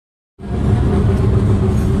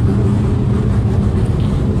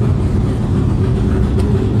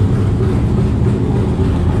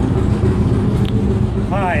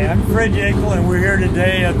Fred Yankel, and we're here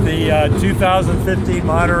today at the 2015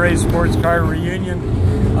 Monterey Sports Car Reunion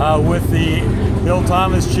with the Bill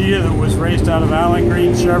Thomas Cheetah that was raced out of Alan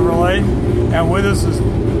Green Chevrolet. And with us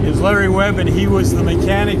is Larry Webb, and he was the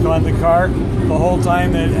mechanic on the car the whole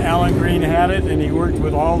time that Alan Green had it, and he worked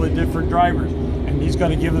with all the different drivers. And he's going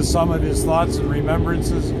to give us some of his thoughts and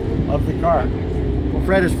remembrances of the car. Well,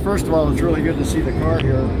 Fred, first of all, it's really good to see the car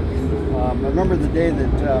here. I remember the day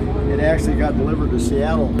that it actually got delivered to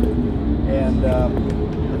Seattle, and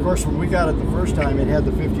of course when we got it the first time, it had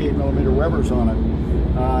the 58mm Webbers on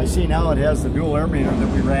it. I see now it has the dual air meter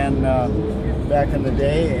that we ran back in the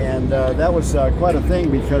day, and that was quite a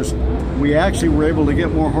thing because we actually were able to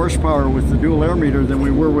get more horsepower with the dual air meter than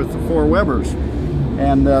we were with the 4 Webbers.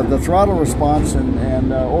 And the throttle response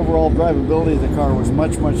and overall drivability of the car was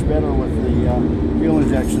much better with the fuel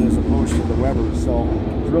injection as opposed to the Webbers. So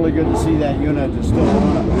it's really good to see that unit is still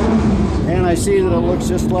on it. And I see that it looks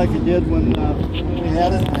just like it did when we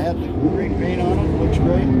had it. I had the green paint on it. It looks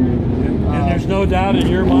great. And there's no doubt in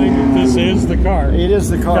your mind that this is the car. It is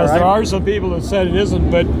the car. Because there are some people that said it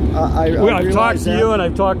isn't, but I've talked to you and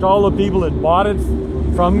I've talked to all the people that bought it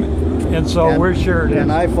from, and so we're sure it is.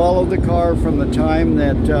 And I followed the car from the time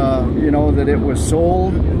that, you know, that it was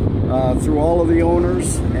sold through all of the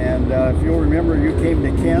owners. And if you'll remember, you came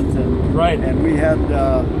to Kent, and and we had...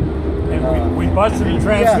 and we busted the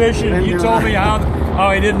transmission, and you told me how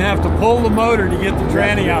I didn't have to pull the motor to get the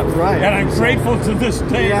tranny out. Right. And I'm grateful to this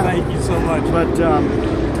day. Thank you so much. But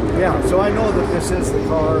yeah, so I know that this is the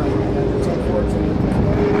car, and it's unfortunate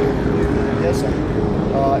that it isn't.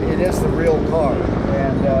 It is the real car,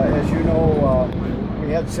 and as you know,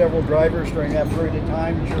 we had several drivers during that period of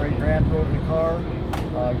time. Jerry Grant drove the car,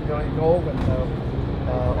 Billy Gove,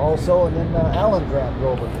 and also, and then Alan Grant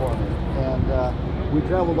drove it for me. And we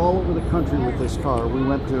traveled all over the country with this car. We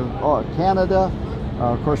went to Canada.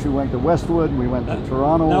 Of course, we went to Westwood. We went to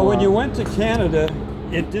Toronto. Now, when you went to Canada,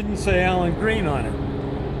 it didn't say Alan Green on it.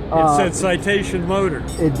 It said Citation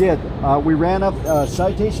Motors. It did. We ran up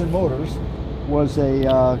Citation Motors was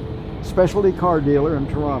a specialty car dealer in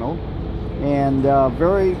Toronto, and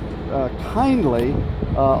very kindly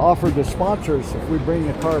offered to sponsor us if we bring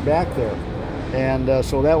the car back there. And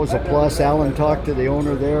so that was a plus. Alan talked to the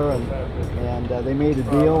owner there, and they made a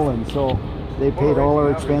deal, and so they paid all our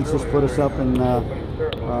expenses, put us up in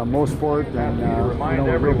Mosport, and you know,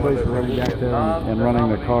 we're real pleased for running back there and running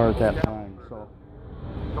the car at that time. So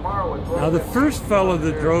now the first fellow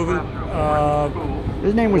that drove it,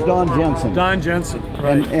 his name was Don Jensen. Don Jensen,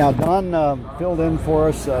 right? And yeah, Don filled in for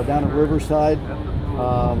us down at Riverside.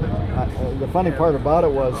 The funny part about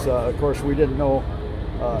it was, of course, we didn't know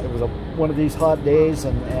it was one of these hot days,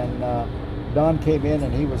 and Don came in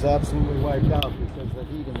and he was absolutely wiped out because of the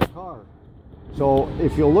heat in the car. So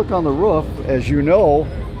if you'll look on the roof, as you know,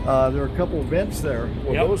 there are a couple of vents there.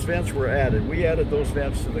 Well, those vents were added. We added those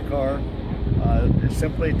vents to the car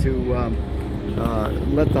simply to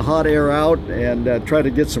let the hot air out and try to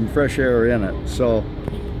get some fresh air in it. So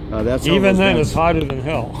that's even then it's hotter than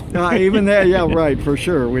hell. Even there, yeah, right, for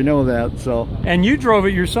sure. We know that. So. And you drove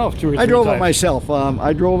it yourself 2 or 3 times. I drove it myself.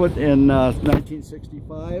 I drove it in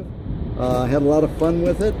 1965. Had a lot of fun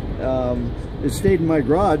with it. It stayed in my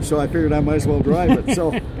garage, so I figured I might as well drive it.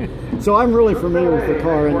 So I'm really familiar with the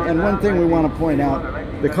car. And one thing we want to point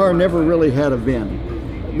out, the car never really had a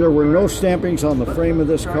VIN. There were no stampings on the frame of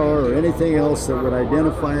this car or anything else that would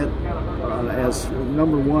identify it as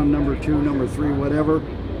number 1, number 2, number 3, whatever.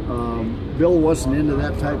 Bill wasn't into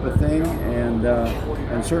that type of thing,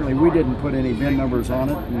 and certainly we didn't put any VIN numbers on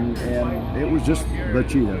it, and it was just the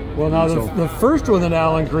Cheetah. Well, now the first one that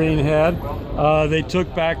Alan Green had, they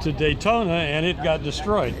took back to Daytona, and it got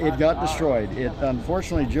destroyed. It got destroyed.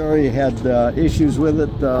 Unfortunately, Jerry had issues with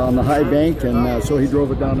it on the high bank, and so he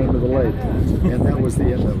drove it down into the lake, and that was the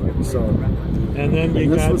end of it. So. And then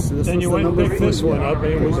you went and picked this one up.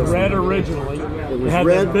 It was red originally. It had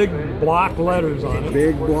red, big block letters on it.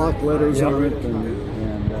 Big block letters on it,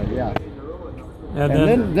 and yeah.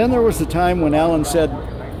 And then there was the time when Alan said,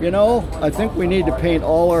 you know, I think we need to paint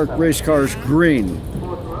all our race cars green.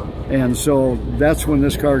 And so that's when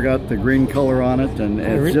this car got the green color on it, and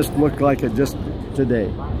it just looked like it just today.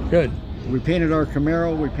 Good. We painted our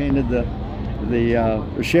Camaro. We painted the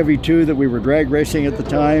Chevy 2 that we were drag racing at the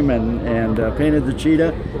time, and painted the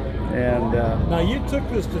Cheetah. And now you took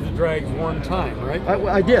this to the drags one time, right?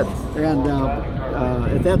 I did, and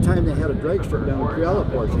at that time they had a drag strip down in Puyallup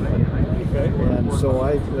portion. Okay. And so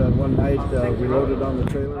one night we loaded on the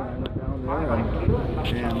trailer and I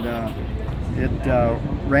went down there, and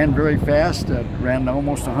it ran very fast. It ran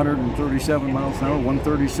almost 137 miles an hour,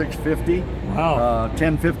 136.50. Wow.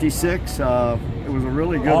 10.56. It was a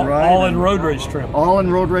really good ride. All in road race trim. All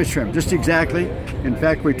in road race trim, just exactly. In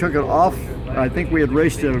fact, we took it off. I think we had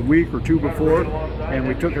raced it a week or two before, and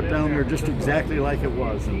we took it down there just exactly like it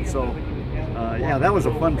was. And so, yeah, that was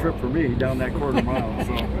a fun trip for me down that quarter mile.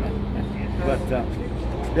 So, but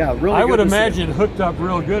yeah, really. I would imagine it hooked up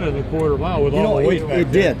real good in the quarter mile with all the weight back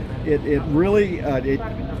it there. did. It really it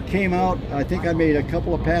came out. I think I made a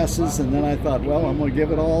couple of passes, and then I thought, well, I'm going to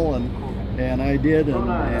give it all, and I did,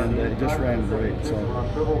 and it just ran great. So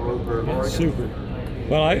that's super.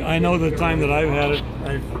 Well, I know the time that I've had it,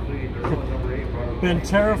 I've been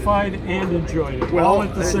terrified and enjoyed it all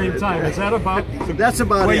at the same time. Is that about that's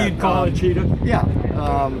about the way it. you'd call it, Cheetah? Yeah.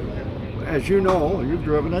 As you know, you've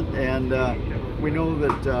driven it, and we know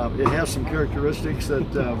that it has some characteristics that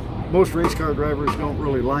most race car drivers don't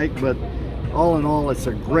really like, but all in all, it's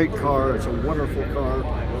a great car. It's a wonderful car,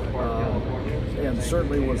 and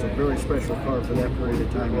certainly was a very special car for that period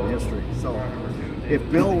of time in history. So if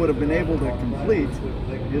Bill would have been able to complete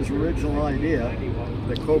his original idea,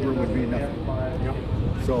 the Cobra would be nothing.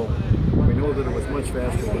 So we know that it was much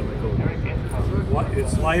faster than the Cobra.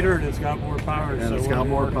 It's lighter and it's got more power. And it's got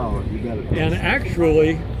more power. You got it. And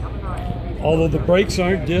actually, although the brakes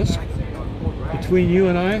aren't disc, between you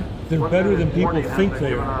and I, they're better than people think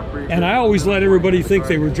they are. And I always let everybody think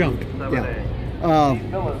they were junk. Yeah.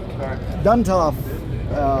 Duntov,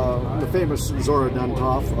 the famous Zora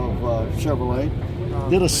Duntov of Chevrolet,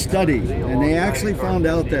 did a study, and they actually found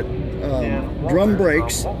out that drum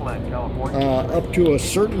brakes up to a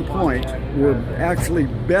certain point were actually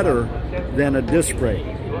better than a disc brake.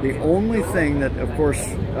 The only thing that, of course,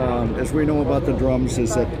 as we know about the drums,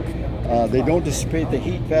 is that they don't dissipate the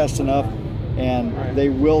heat fast enough, and they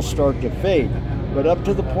will start to fade. But up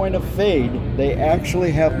to the point of fade, they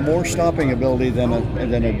actually have more stopping ability than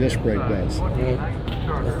a disc brake does.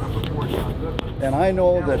 And I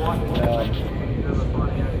know that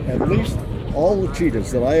at least all the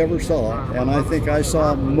Cheetahs that I ever saw, and I think I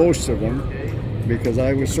saw most of them because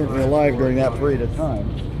I was certainly alive during that period of time,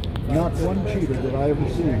 not one Cheetah did I ever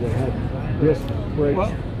see that had disc brakes.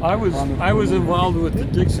 Well, I was involved with the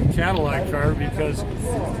Dixon Cadillac car because,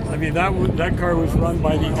 I mean, that car was run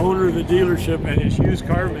by the owner of the dealership and his used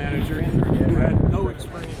car manager who had no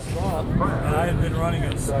experience at all. And I had been running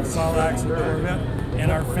a solid axle Corvette,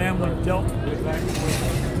 and our family dealt with that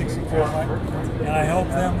with Dixon Cadillac, and I helped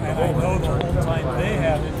them, and I know the whole time they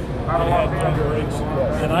had it, they had drum brakes.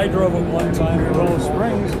 And I drove it one time in Willow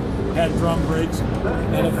Springs, had drum brakes,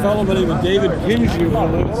 and a fellow by the name of David Kinju,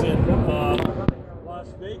 who lives in Las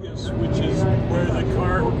Vegas, which is where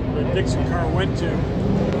the Dixon car went to,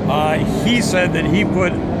 he said that he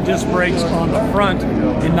put disc brakes on the front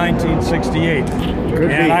in 1968.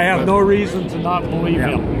 And I have no reason to not believe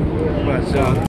him. But